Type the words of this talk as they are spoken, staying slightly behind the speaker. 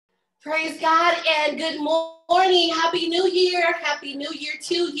Praise God and good morning. Happy New Year. Happy New Year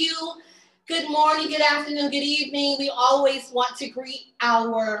to you. Good morning, good afternoon, good evening. We always want to greet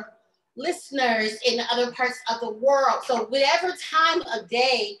our listeners in other parts of the world. So whatever time of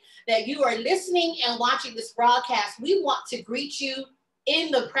day that you are listening and watching this broadcast, we want to greet you in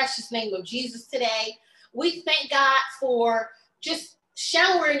the precious name of Jesus today. We thank God for just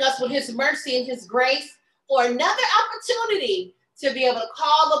showering us with his mercy and his grace for another opportunity to be able to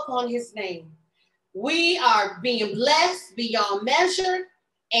call upon his name. We are being blessed beyond measure,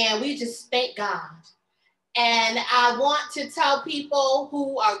 and we just thank God. And I want to tell people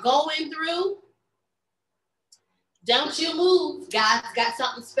who are going through, don't you move. God's got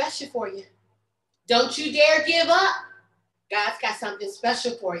something special for you. Don't you dare give up. God's got something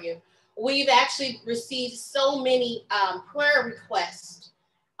special for you. We've actually received so many prayer requests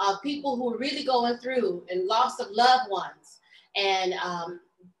of people who are really going through and loss of loved ones. And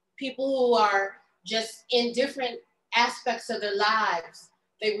people who are just in different aspects of their lives,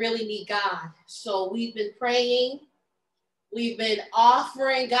 they really need God. So we've been praying. We've been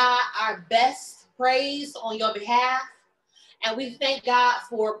offering God our best praise on your behalf. And we thank God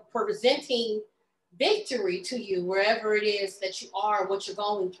for presenting victory to you wherever it is that you are, what you're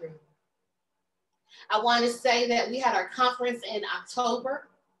going through. I want to say that we had our conference in October,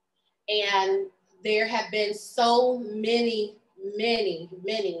 and there have been so many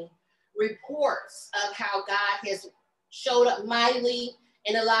reports of how God has showed up mightily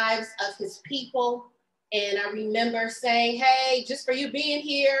in the lives of his people. And I remember saying, hey, just for you being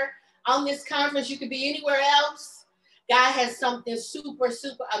here on this conference, you could be anywhere else. God has something super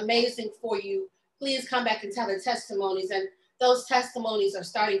amazing for you. Please come back and tell the testimonies. And those testimonies are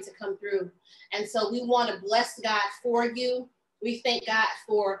starting to come through. And so we want to bless God for you. We thank God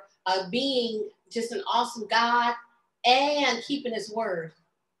for being just an awesome God and keeping his word.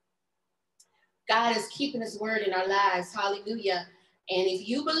 God is keeping his word in our lives. Hallelujah. And if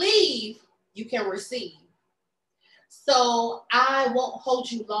you believe, you can receive. So I won't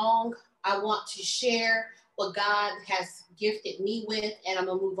hold you long. I want to share what God has gifted me with, and I'm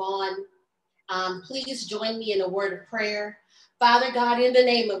going to move on. Please join me in a word of prayer. Father God, in the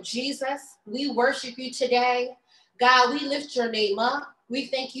name of Jesus, we worship you today. God, we lift your name up. We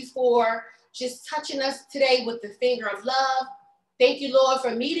thank you for just touching us today with the finger of love. Thank you, Lord,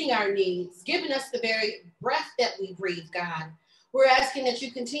 for meeting our needs, giving us the very breath that we breathe, God. We're asking that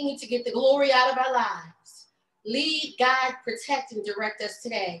you continue to get the glory out of our lives. Lead, guide, protect, and direct us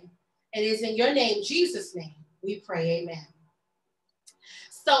today. It is in your name, Jesus' name, we pray, amen.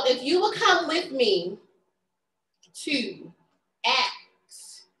 So if you will come with me to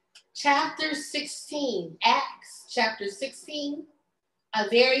Acts chapter 16, Acts chapter 16, a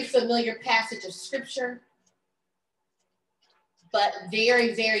very familiar passage of scripture, but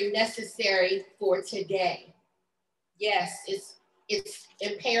very necessary for today. Yes, it's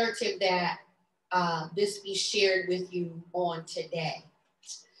imperative that this be shared with you on today.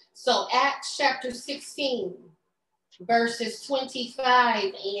 So Acts chapter 16, verses 25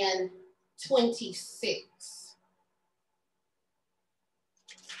 and 26.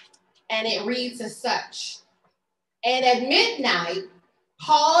 And it reads as such. And at midnight,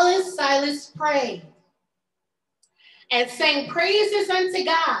 Paul and Silas prayed and sang praises unto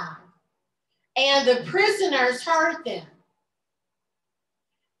God, and the prisoners heard them.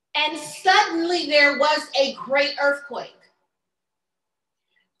 And suddenly there was a great earthquake,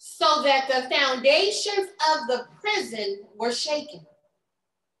 so that the foundations of the prison were shaken.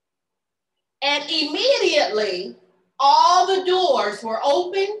 And immediately all the doors were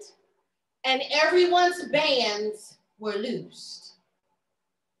opened, and everyone's bands were loosed.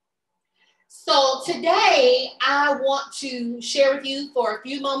 So today, I want to share with you for a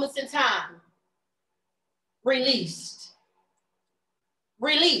few moments in time, released.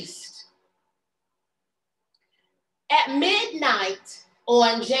 At midnight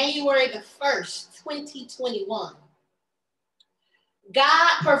on January the 1st, 2021, God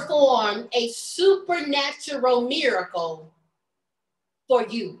performed a supernatural miracle for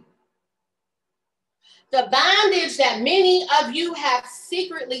you. The bondage that many of you have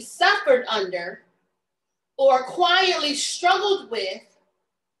secretly suffered under or quietly struggled with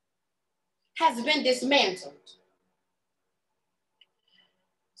has been dismantled.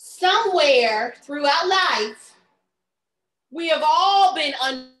 Somewhere throughout life, we have all been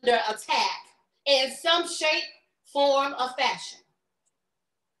under attack in some shape, form, or fashion.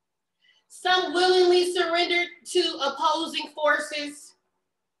 Some willingly surrendered to opposing forces.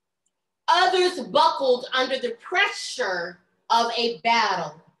 Others buckled under the pressure of a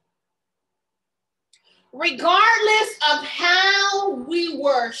battle. regardless of how we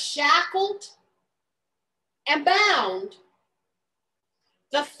were shackled and bound,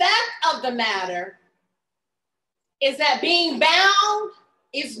 the fact of the matter is that being bound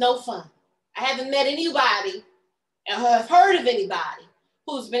is no fun. I haven't met anybody and have heard of anybody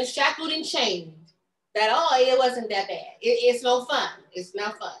who's been shackled and chained that, oh, it wasn't that bad. It's no fun. It's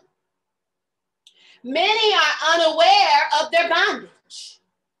not fun. Many are unaware of their bondage,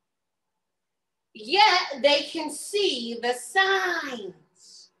 yet they can see the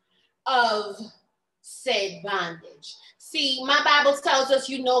signs of said bondage. See, my Bible tells us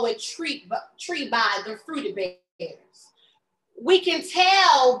you know a tree by the fruit it bears. We can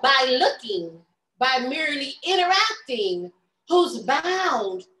tell by looking, by merely interacting, who's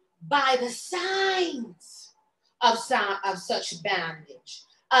bound by the signs of such bondage.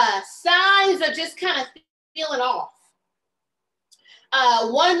 Signs of just kind of feeling off.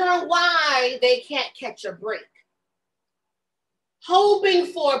 Wondering why they can't catch a break. Hoping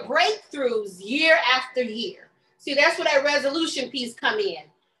for breakthroughs year after year. See, that's where that resolution piece come in.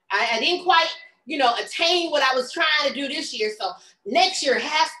 I didn't quite, attain what I was trying to do this year. So next year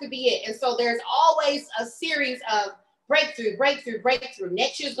has to be it. And so there's always a series of breakthrough.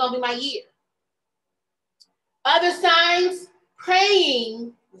 Next year's going to be my year. Other signs,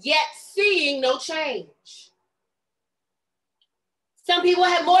 praying, yet seeing no change. Some people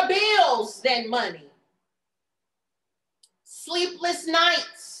have more bills than money. Sleepless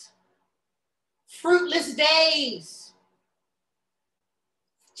nights, fruitless days,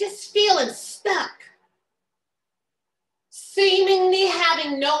 just feeling stuck, seemingly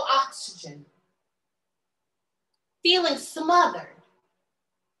having no oxygen, feeling smothered,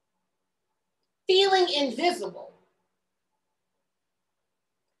 feeling invisible.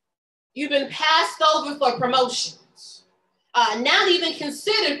 You've been passed over for promotions, not even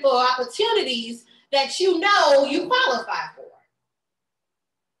considered for opportunities that you know you qualify for.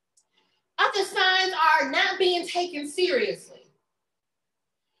 Other signs are not being taken seriously.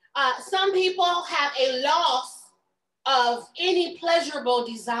 Some people have a loss of any pleasurable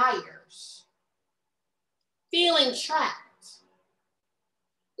desires, feeling trapped,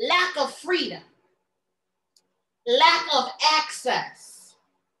 lack of freedom, lack of access,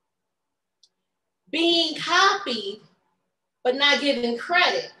 being copied but not given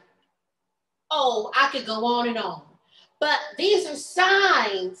credit. Oh, I could go on and on. But these are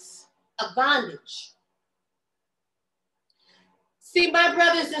signs of bondage. See, my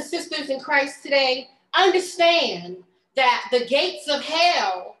brothers and sisters in Christ today, understand that the gates of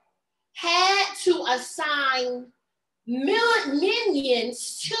hell had to assign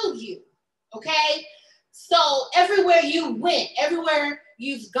minions to you, okay? So everywhere you went, everywhere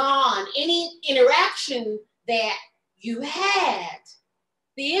you've gone, any interaction that you had,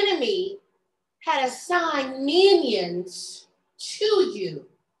 the enemy had assigned minions to you.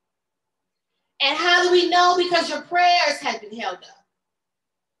 And how do we know? Because your prayers had been held up.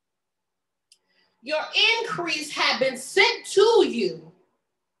 Your increase had been sent to you,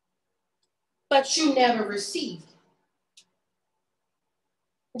 but you never received it.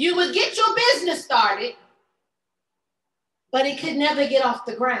 You would get your business started, but it could never get off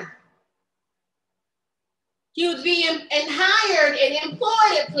the ground. You would be hired and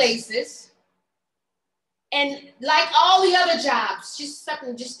employed at places, and like all the other jobs,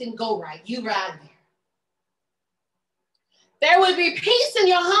 something just didn't go right. You were out of there. There would be peace in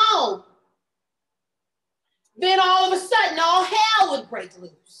your home. Then all of a sudden, all hell would break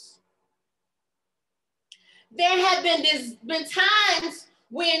loose. There have been times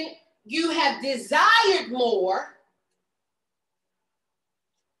when you have desired more,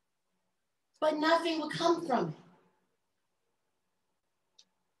 but nothing would come from it.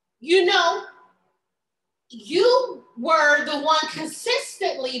 You were the one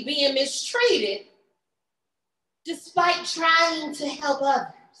consistently being mistreated despite trying to help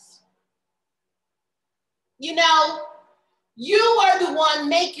others. You are the one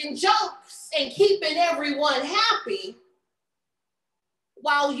making jokes and keeping everyone happy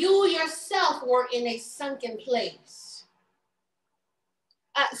while you yourself were in a sunken place.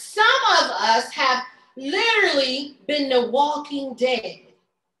 Some of us have literally been the walking dead.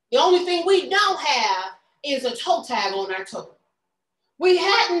 The only thing we don't have is a toe tag on our toe. We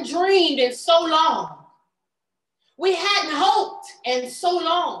hadn't dreamed in so long. We hadn't hoped in so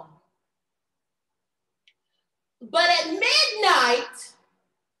long. But at midnight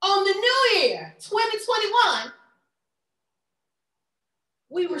on the new year, 2021,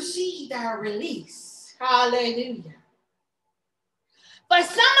 we received our release. Hallelujah. For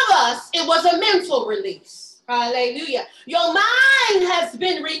some of us, it was a mental release. Hallelujah. Your mind has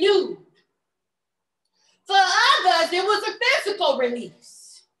been renewed. For others, it was a physical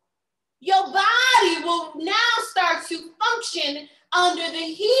release. Your body will now start to function under the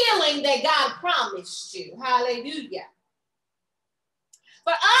healing that God promised you. Hallelujah.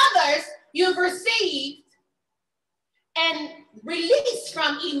 For others, you've received and released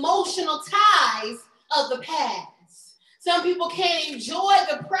from emotional ties of the past. Some people can't enjoy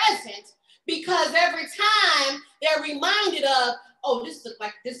the present because every time they're reminded of, oh, this looked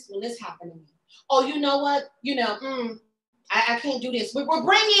like this when this happened to me. Oh, you know what? I can't do this. We're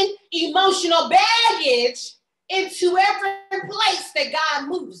bringing emotional baggage into every place that God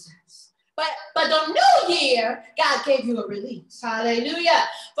moves us. But the new year, God gave you a release. Hallelujah.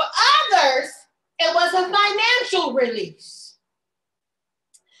 For others, it was a financial release.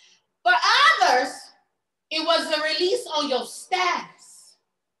 For others, it was a release on your status.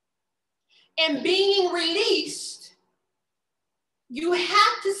 And being released, you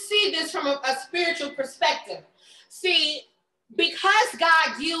have to see this from a spiritual perspective. See, because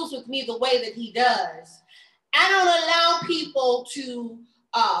God deals with me the way that he does, I don't allow people to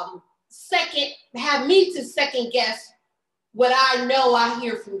have me to second guess what I know I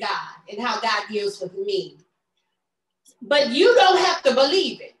hear from God and how God deals with me. But you don't have to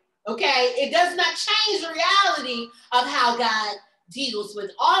believe it, okay? It does not change the reality of how God deals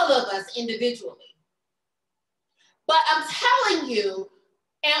with all of us individually. But I'm telling you,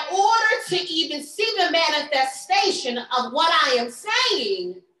 in order to even see the manifestation of what I am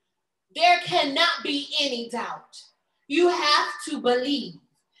saying, there cannot be any doubt. You have to believe.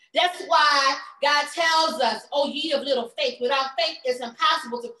 That's why God tells us, oh, ye of little faith. Without faith, it's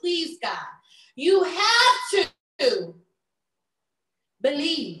impossible to please God. You have to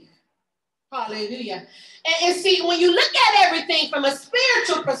believe. Hallelujah. And see, when you look at everything from a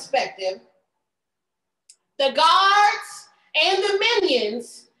spiritual perspective, the guards and the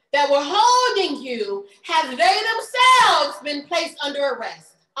minions that were holding you, have they themselves been placed under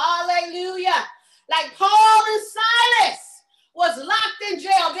arrest? Hallelujah. Like Paul and Silas was locked in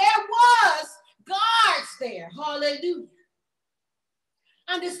jail. There was guards there. Hallelujah.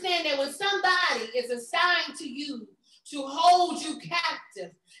 Understand that when somebody is assigned to you to hold you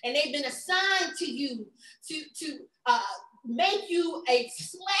captive, and they've been assigned to you to make you a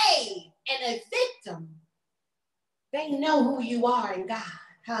slave and a victim, they know who you are in God.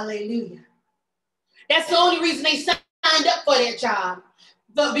 Hallelujah. That's the only reason they signed up for that job,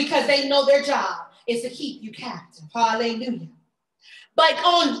 but because they know their job is to keep you captive. Hallelujah. But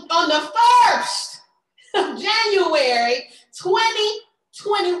on the 1st of January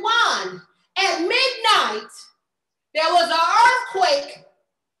 2021, at midnight, there was an earthquake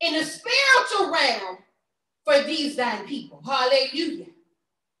in the spiritual realm for these thine people. Hallelujah.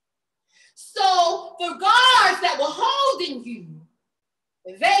 So the guards that were holding you,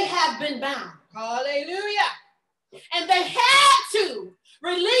 they have been bound. Hallelujah. And they had to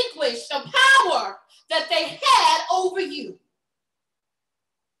relinquish the power that they had over you.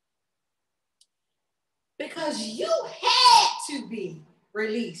 Because you had to be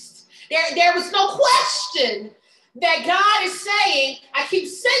released. There was no question that God is saying, I keep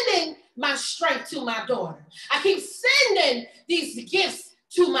sending my strength to my daughter. I keep sending these gifts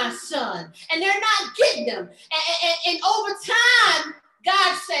to my son. And they're not getting them. And over time,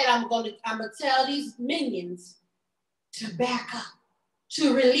 God said, I'm gonna tell these minions to back up,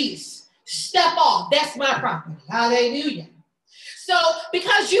 to release, step off. That's my property. Hallelujah. So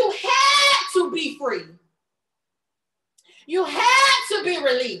because you had to be free, you had to be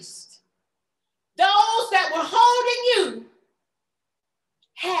released. Those that were holding you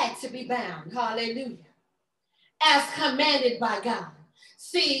had to be bound. Hallelujah. As commanded by God.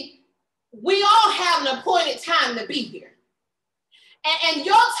 See, we all have an appointed time to be here. And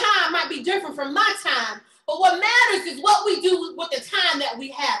your time might be different from my time, but what matters is what we do with the time that we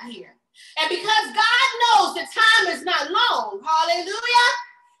have here. And because God knows the time is not long, hallelujah,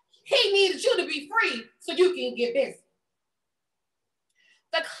 he needed you to be free so you can get busy.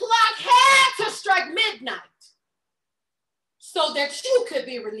 The clock had to strike midnight so that you could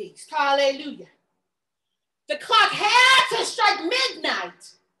be released. Hallelujah. The clock had to strike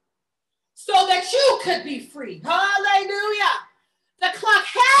midnight so that you could be free. Hallelujah. The clock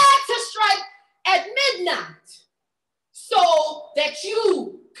had to strike at midnight so that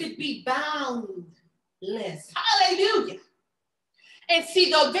you could be boundless. Hallelujah. And see,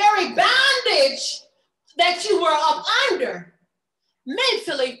 the very bondage that you were up under,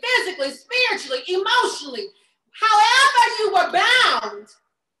 mentally, physically, spiritually, emotionally, however you were bound,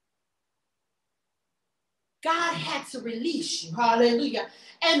 God had to release you. Hallelujah.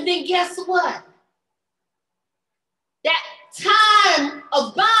 And then guess what? That time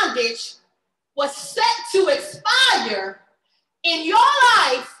of bondage was set to expire in your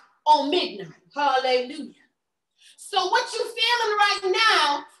life on midnight. Hallelujah. So what you feeling right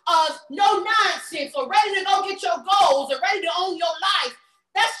now of no nonsense or ready to go get your goals or ready to own your life,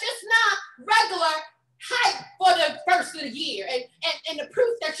 that's just not regular hype for the first of the year and the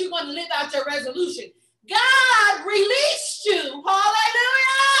proof that you're going to live out your resolution. God released you,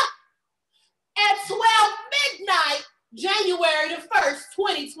 hallelujah, at 12 midnight, January the 1st,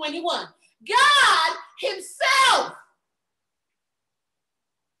 2021. God himself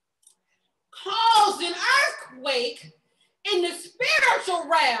caused an earthquake in the spiritual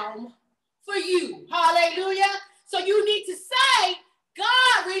realm for you. Hallelujah. So you need to say,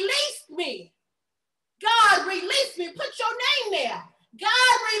 God released me. God released me. Put your name there.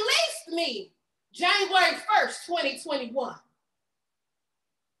 God released me January 1st, 2021.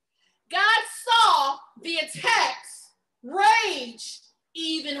 God saw the attacks rage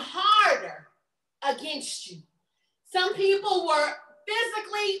even harder against you. Some people were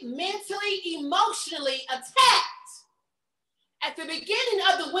physically, mentally, emotionally attacked at the beginning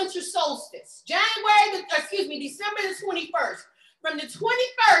of the winter solstice, December the 21st. From the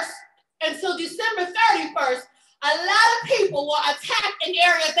 21st until December 31st, a lot of people were attacked in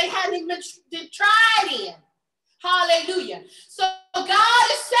areas they hadn't even been tried in. Hallelujah. So God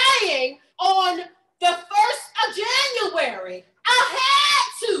is saying on the 1st of January, I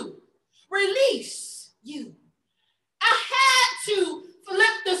had to release you. I had to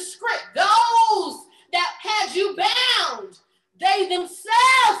flip the script. Those that had you bound, they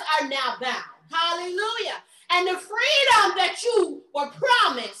themselves are now bound. Hallelujah. And the freedom that you were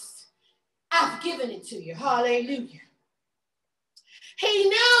promised, I've given it to you. Hallelujah. He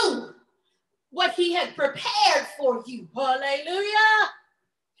knew what he had prepared for you. Hallelujah.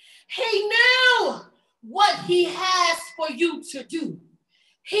 He knew what he has for you to do.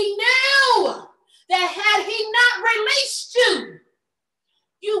 He knew that had he not released you,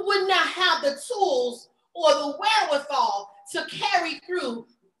 you would not have the tools or the wherewithal to carry through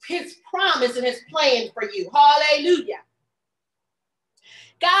his promise and his plan for you. Hallelujah.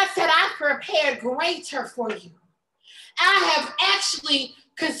 God said, I prepared greater for you. I have actually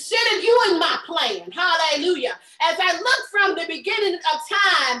considered you in my plan. Hallelujah. As I look from the beginning of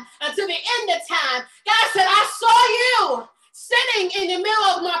time until the end of time, God said, I saw you sitting in the middle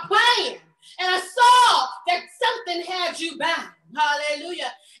of my plan. And I saw that something had you bound.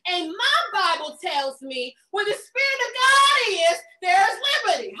 Hallelujah. And my Bible tells me where the Spirit of God is, there is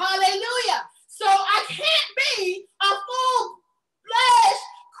liberty. Hallelujah. So I can't be a full-fledged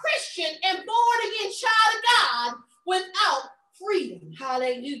Christian and born-again child of God without freedom.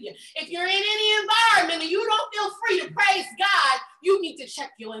 Hallelujah. If you're in any environment and you don't feel free to praise God, you need to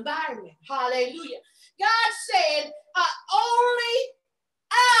check your environment. Hallelujah. God said, only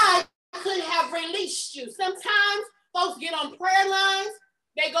I could have released you. Sometimes folks get on prayer lines,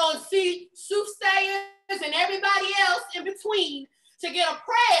 they go and see soothsayers and everybody else in between to get a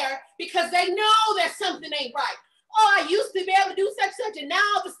prayer because they know that something ain't right. Oh, I used to be able to do such, and now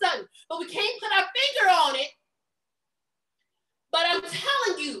all of a sudden, but we can't put our finger on it. But I'm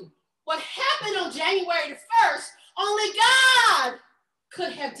telling you, what happened on January the 1st, only God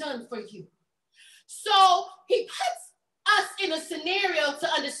could have done for you. So he puts us in a scenario to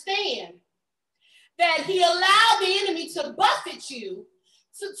understand that he allowed the enemy to buffet you,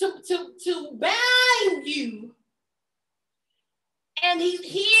 to bind you, and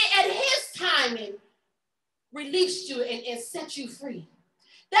he at his timing released you and set you free.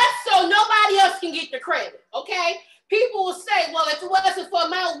 That's so nobody else can get the credit, okay? People will say, well, if it wasn't for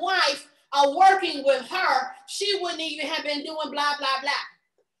my wife working with her, she wouldn't even have been doing blah, blah, blah.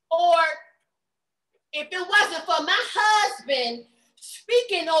 Or if it wasn't for my husband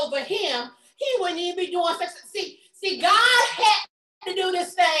speaking over him, he wouldn't even be doing such. See, God had to do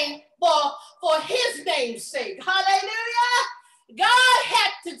this thing for his name's sake. Hallelujah. God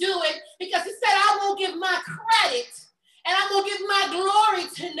had to do it because he said, I won't give my credit and I won't give my glory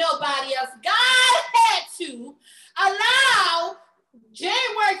to nobody else. God had to allow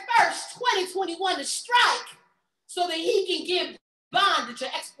January 1st, 2021 to strike so that he can give bondage an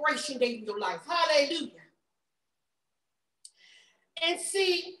expiration date in your life. Hallelujah. And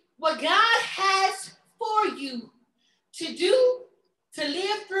see, what God has for you to do, to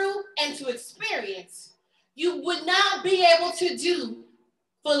live through, and to experience, you would not be able to do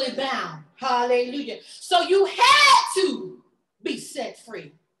fully bound. Hallelujah. So you had to be set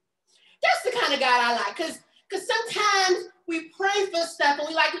free. That's the kind of God I like, because sometimes we pray for stuff and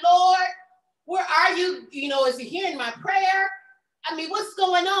we're like, Lord, where are you? You know, is he hearing my prayer? I mean, what's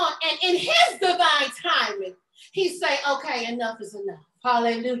going on? And in his divine timing, he say, okay, enough is enough.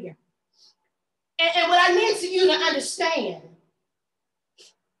 Hallelujah. And what I need you to understand,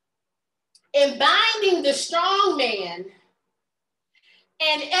 in binding the strong man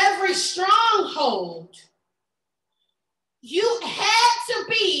and every stronghold, you had to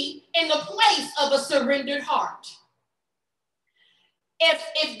be in the place of a surrendered heart.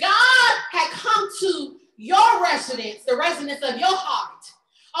 If God had come to your residence, the residence of your heart,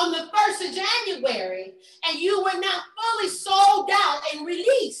 on the 1st of January, and you were not fully sold out and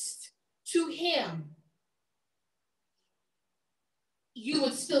released to him, you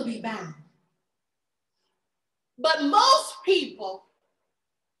would still be bound. But most people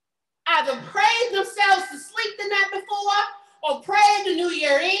either prayed themselves to sleep the night before, or prayed the new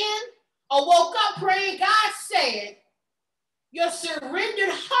year in, or woke up praying. God said, your surrendered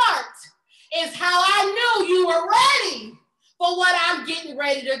heart is how I knew you were ready for what I'm getting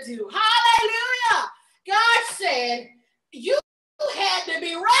ready to do. Hallelujah. God said, you had to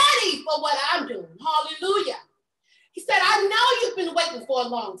be ready for what I'm doing. Hallelujah. He said, I know you've been waiting for a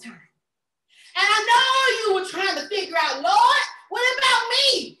long time. And I know you were trying to figure out, Lord, what about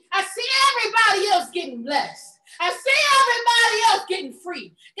me? I see everybody else getting blessed. I see everybody else getting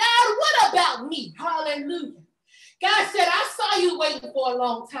free. God, what about me? Hallelujah. God said, I saw you waiting for a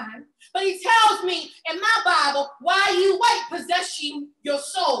long time. But he tells me in my Bible, while you wait, possess ye your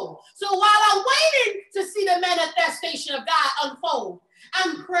soul. So while I'm waiting to see the manifestation of God unfold,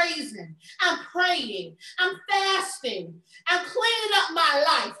 I'm praising, I'm praying, I'm fasting, I'm cleaning up my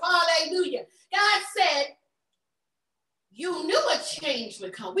life. Hallelujah. God said, you knew a change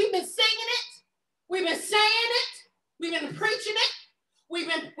would come. We've been singing it. We've been saying it. We've been preaching it. We've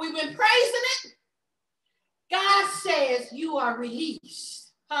been praising it. God says you are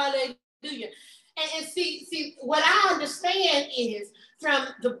released. Hallelujah. And see, what I understand is from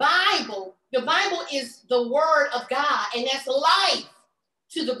the Bible is the word of God, and that's life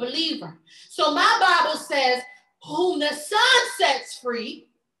to the believer. So my Bible says, whom the Son sets free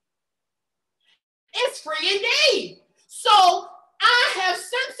is free indeed. So I have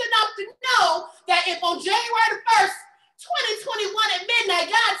sense enough to know that if on January 1st, 2021 at midnight,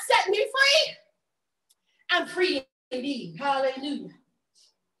 God set me free, I'm free indeed. Hallelujah.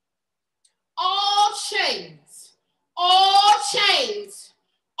 All chains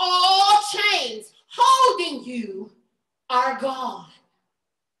holding you are gone.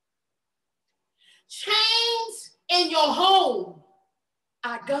 Chains in your home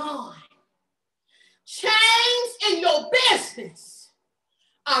are gone. Chains in your business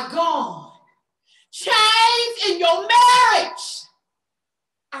are gone. Chains in your marriage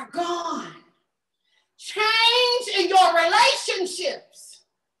are gone. Chains in your relationships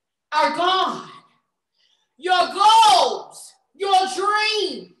are gone. Your goals, your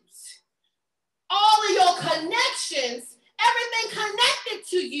dreams, all of your connections, everything connected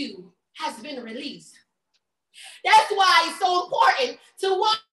to you has been released. That's why it's so important to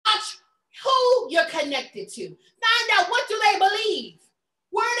watch who you're connected to. Find out, what do they believe?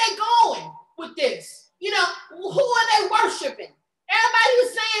 Where are they going with this? You know, who are they worshiping? Everybody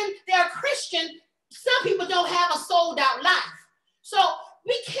who's saying they're Christian, some people don't have a sold out life. So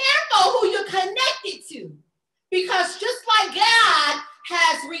be careful who you're connected to, because just like God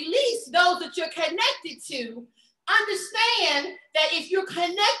has released those that you're connected to, understand that if you're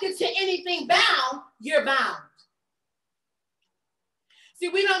connected to anything bound, you're bound. See,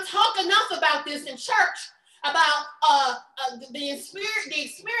 we don't talk enough about this in church, about the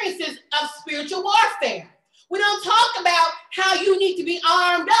experiences of spiritual warfare. We don't talk about how you need to be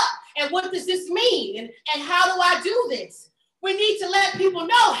armed up and what does this mean and how do I do this. We need to let people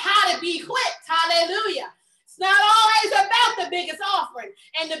know how to be equipped. Hallelujah. It's not always about the biggest offering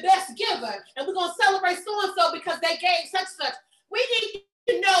and the best giver, and we're going to celebrate so-and-so because they gave such. We need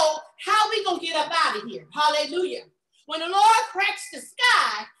to know how we're going to get up out of here. Hallelujah. When the Lord cracks the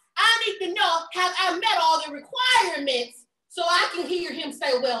sky, I need to know, have I met all the requirements so I can hear him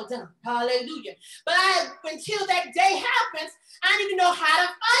say, well done. Hallelujah. But until that day happens, I need to know how to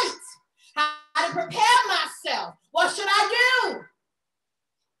fight, how to prepare myself. What should I do?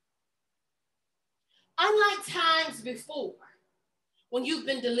 Unlike times before, when you've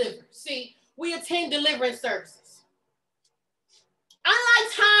been delivered. See, we attend deliverance services.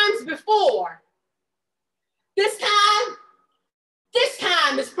 Unlike times before, this time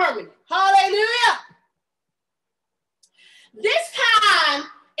is permanent. Hallelujah. This time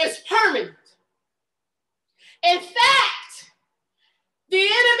is permanent. In fact, the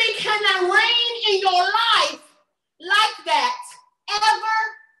enemy cannot reign in your life like that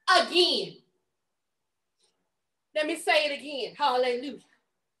ever again. Let me say it again. Hallelujah.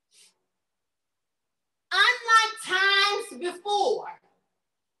 Unlike times before,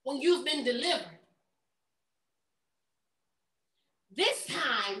 when you've been delivered, This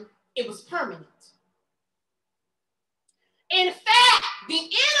time, it was permanent. In fact, the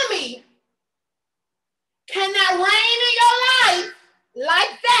enemy cannot reign in your life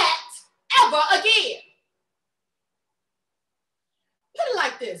like that ever again. Put it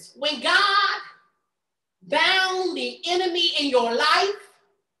like this. When God bound the enemy in your life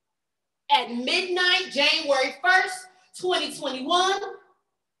at midnight, January 1st, 2021,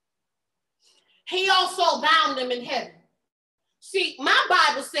 he also bound them in heaven. See, my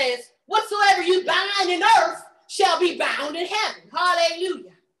Bible says, whatsoever you bind in earth shall be bound in heaven.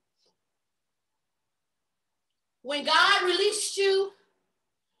 Hallelujah. When God released you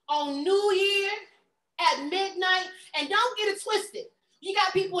on New Year at midnight, and don't get it twisted. You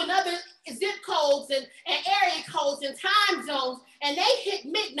got people in other zip codes and area codes and time zones, and they hit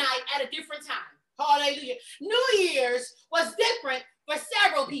midnight at a different time. Hallelujah. New Year's was different for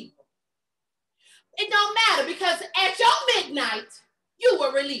several people. It don't matter because at your midnight, you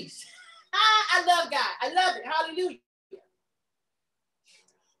were released. I love God. I love it. Hallelujah.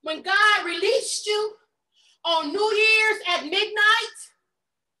 When God released you on New Year's at midnight,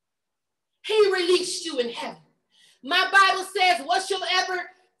 he released you in heaven. My Bible says, whatsoever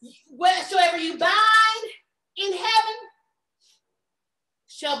you bind in heaven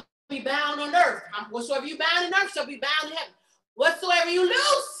shall be bound on earth. Whatsoever you bind on earth shall be bound in heaven. Whatsoever you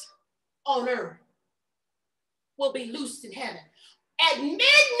loose on earth will be loosed in heaven. At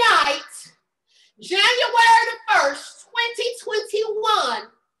midnight, January the 1st,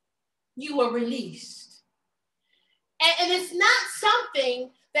 2021, you were released. And it's not something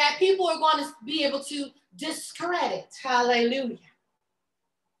that people are going to be able to discredit. Hallelujah.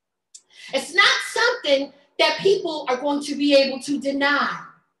 It's not something that people are going to be able to deny.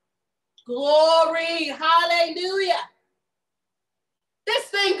 Glory. Hallelujah. This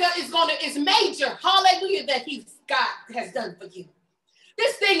thing is major. Hallelujah, that God has done for you.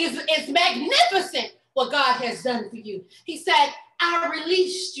 This thing is magnificent what God has done for you. He said, I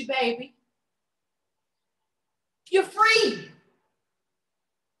released you, baby. You're free.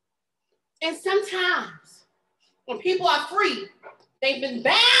 And sometimes when people are free, they've been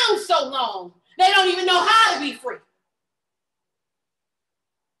bound so long, they don't even know how to be free.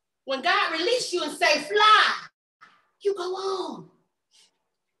 When God released you and say, fly, you go on.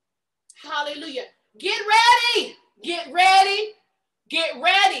 Hallelujah. Get ready. Get ready. Get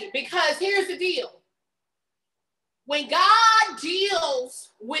ready. Because here's the deal. When God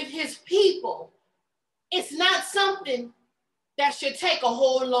deals with his people, it's not something that should take a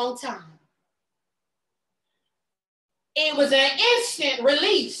whole long time. It was an instant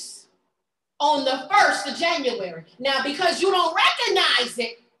release on the 1st of January. Now, because you don't recognize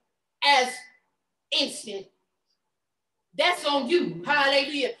it as instant, that's on you.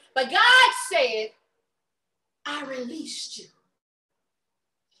 Hallelujah. But God said, I released you.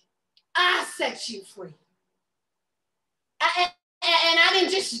 I set you free. And I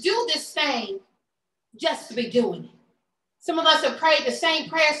didn't just do this thing just to be doing it. Some of us have prayed the same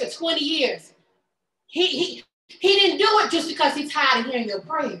prayers for 20 years. He didn't do it just because he's tired of hearing your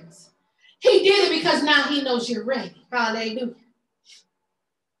prayers. He did it because now he knows you're ready. Hallelujah.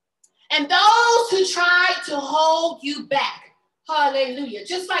 And those who try to hold you back, hallelujah,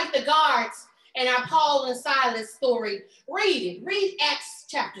 just like the guards in our Paul and Silas story, read it. Read Acts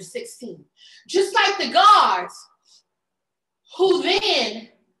chapter 16. Just like the guards who then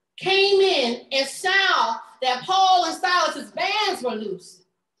came in and saw that Paul and Silas's bands were loose.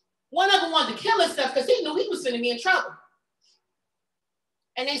 One of them wanted to kill himself because he knew he was going to be in trouble.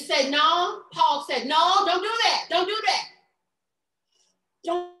 And they said, no. Paul said, no, don't do that. Don't do that.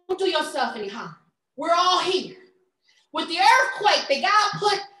 Don't do yourself any harm. We're all here. With the earthquake that God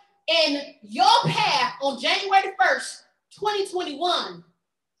put in your path on January 1st, 2021,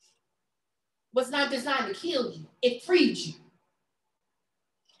 was not designed to kill you. It freed you.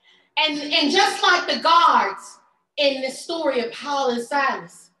 And just like the guards in the story of Paul and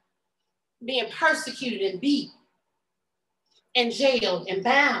Silas being persecuted and beat and jailed and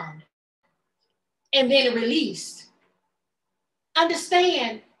bound and then released,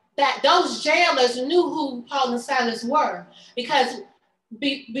 understand that those jailers knew who Paul and Silas were, because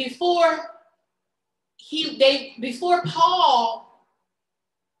before Paul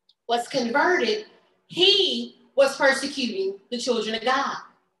was converted, he was persecuting the children of God.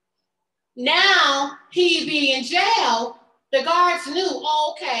 Now he being in jail, the guards knew,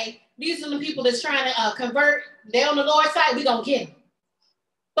 oh, okay, these are the people that's trying to convert. They're on the Lord's side, we're going to get them.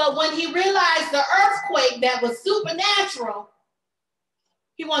 But when he realized the earthquake that was supernatural,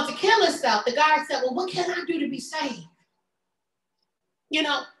 he wanted to kill himself. The guard said, well, what can I do to be saved? You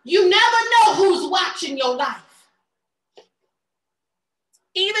know, you never know who's watching your life.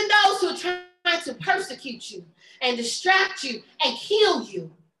 who are trying to persecute you and distract you and kill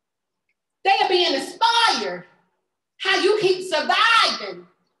you, they are being inspired how you keep surviving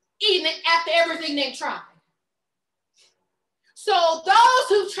even after everything they tried. So those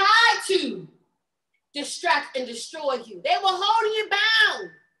who try to distract and destroy you, they will hold you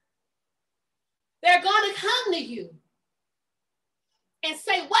bound. They're going to come to you and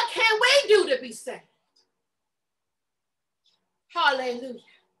say, what can we do to be saved? Hallelujah.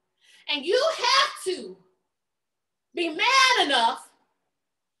 And you have to be man enough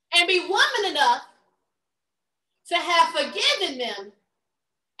and be woman enough to have forgiven them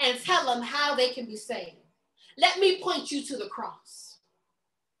and tell them how they can be saved. Let me point you to the cross.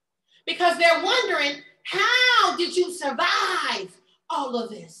 Because they're wondering, how did you survive all of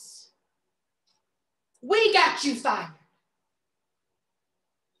this? We got you fired.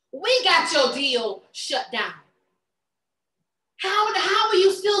 We got your deal shut down. How are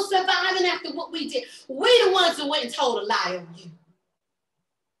you still surviving after what we did? We the ones who went and told a lie on you.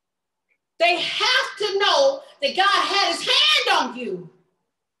 They have to know that God had his hand on you.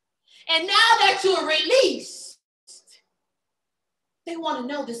 And now that you're released, they want to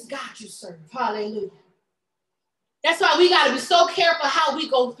know this God you serve. Hallelujah. That's why we got to be so careful how we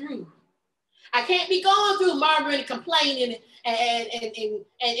go through. I can't be going through murmuring and complaining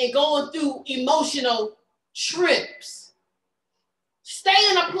and going through emotional trips.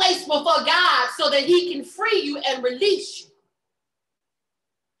 Stay in a place before God so that he can free you and release you.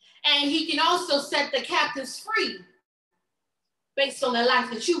 And he can also set the captives free based on the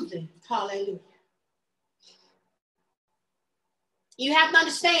life that you lived. Hallelujah. You have to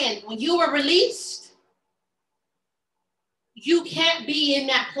understand, when you were released, you can't be in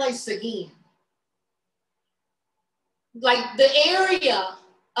that place again. Like the area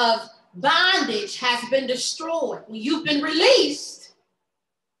of bondage has been destroyed. When you've been released,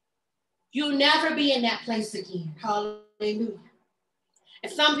 you'll never be in that place again. Hallelujah.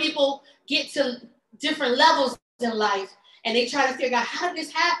 And some people get to different levels in life and they try to figure out, how did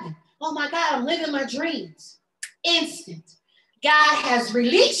this happen? Oh my God, I'm living my dreams. Instant. God has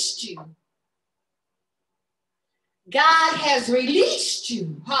released you. God has released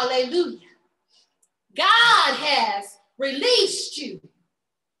you. Hallelujah. God has released you.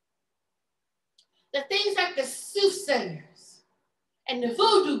 The things like the soothsayers and the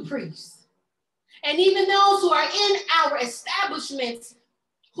voodoo priests, and even those who are in our establishments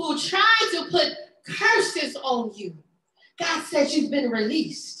who try to put curses on you, God says you've been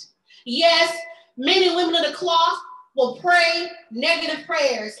released. Yes, men and women of the cloth will pray negative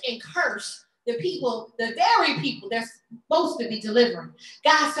prayers and curse the people, the very people they're supposed to be delivering.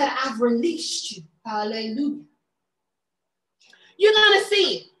 God said, I've released you. Hallelujah. You're going to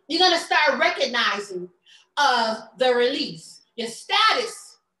see it. You're going to start recognizing the release. Your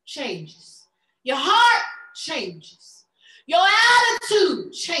status changes. Your heart changes. Your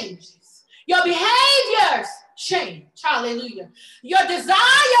attitude changes. Your behaviors change. Hallelujah. Your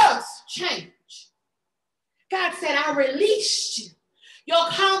desires change. God said, I released you. Your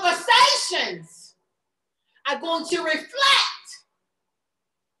conversations are going to reflect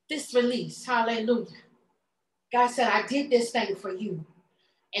this release. Hallelujah. God said, I did this thing for you.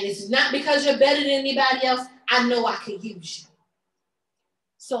 And it's not because you're better than anybody else. I know I can use you.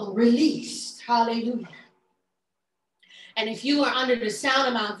 So released. Hallelujah. And if you are under the sound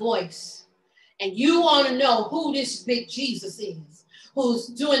of my voice and you want to know who this big Jesus is, who's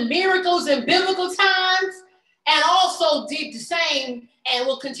doing miracles in biblical times and also did the same and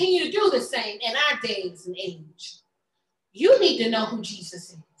will continue to do the same in our days and age, you need to know who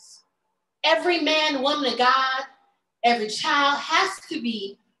Jesus is. Every man, woman of God, every child has to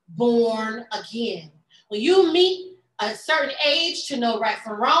be born again. When you meet a certain age to know right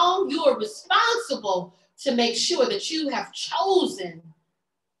from wrong, you are responsible to make sure that you have chosen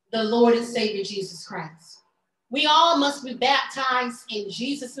the Lord and Savior Jesus Christ. We all must be baptized in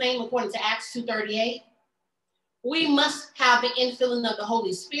Jesus' name according to Acts 2:38. We must have the infilling of the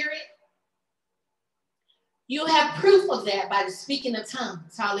Holy Spirit. You have proof of that by the speaking of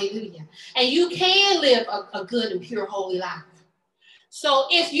tongues. Hallelujah. And you can live a good and pure holy life. So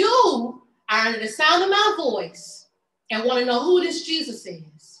if you are under the sound of my voice and want to know who this Jesus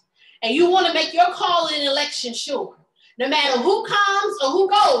is, and you want to make your call and election sure, no matter who comes or who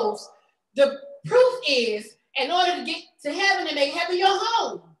goes, the proof is, in order to get to heaven and make heaven your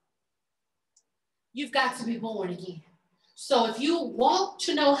home, you've got to be born again. So if you want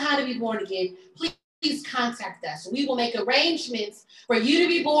to know how to be born again, please contact us. We will make arrangements for you to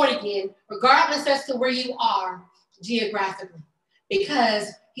be born again, regardless as to where you are geographically, because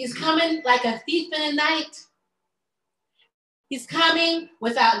he's coming like a thief in the night. He's coming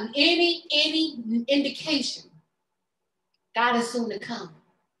without any indication. God is soon to come.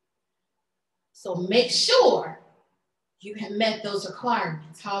 So make sure you have met those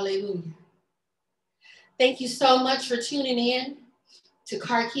requirements. Hallelujah. Thank you so much for tuning in to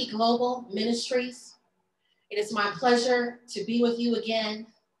Kiki Global Ministries. It is my pleasure to be with you again.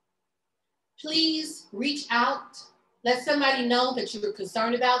 Please reach out. Let somebody know that you're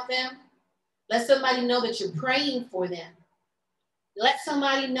concerned about them. Let somebody know that you're praying for them. Let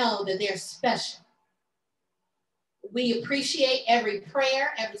somebody know that they're special. We appreciate every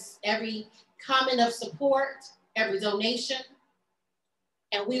prayer, every comment of support, every donation.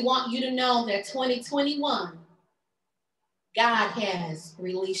 And we want you to know that 2021, God has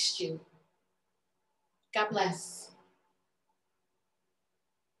released you. God bless.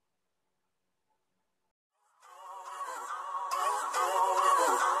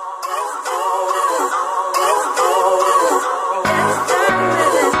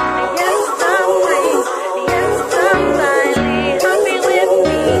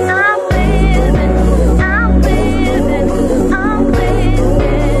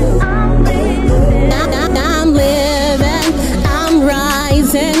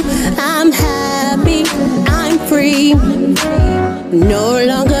 No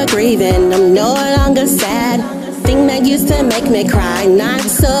longer grieving, I'm no longer sad. Thing that used to make me cry, not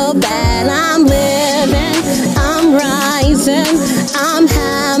so bad. I'm living, I'm rising, I'm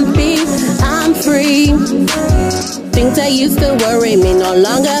happy, I'm free. Things that used to worry me no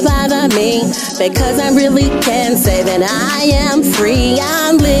longer bother me, because I really can say that I am free.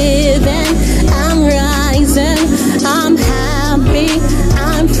 I'm living, I'm rising, I'm happy,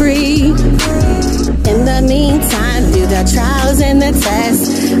 I'm free. In the meantime, through the trials and the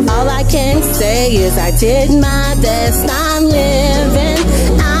tests, all I can say is I did my best. I'm living,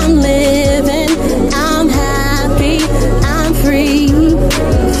 I'm happy, I'm free.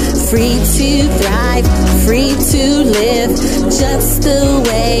 Free to thrive, free to live, just the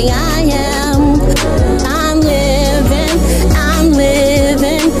way I am. I'm living,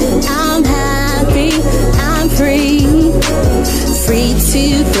 I'm happy, I'm free. Free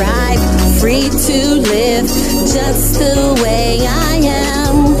to thrive, free to live, just the way I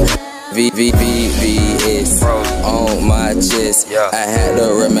am. VVVVS on my chest. I had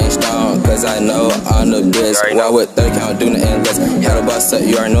to remain strong, cause I know I'm the best. Why would 30 count do nothing less? Had a boss up,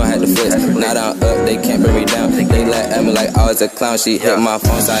 you already know I had to flex. Now that I'm up, they can't bring me down. They laugh at me like I was a clown. She hit my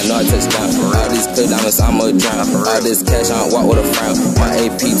phone, so I know I touched down. All these clear diamonds, I'ma drown. All this cash, I don't walk with a frown. My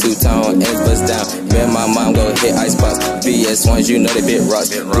AP two-tone, ends bust down. Me and my mom go hit ice box. BS ones, you know they bit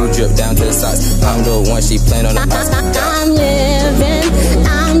rocks. Blue drip down to the socks. I'm the one she playin' on the box.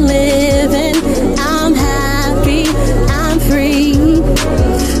 I'm living, I'm happy, I'm free.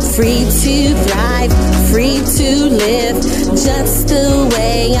 Free to thrive, free to live, just the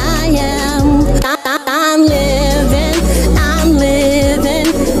way I am. I'm living,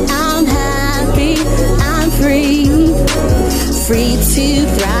 I'm happy, I'm free. Free to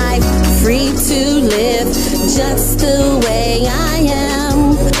thrive, free to live, just the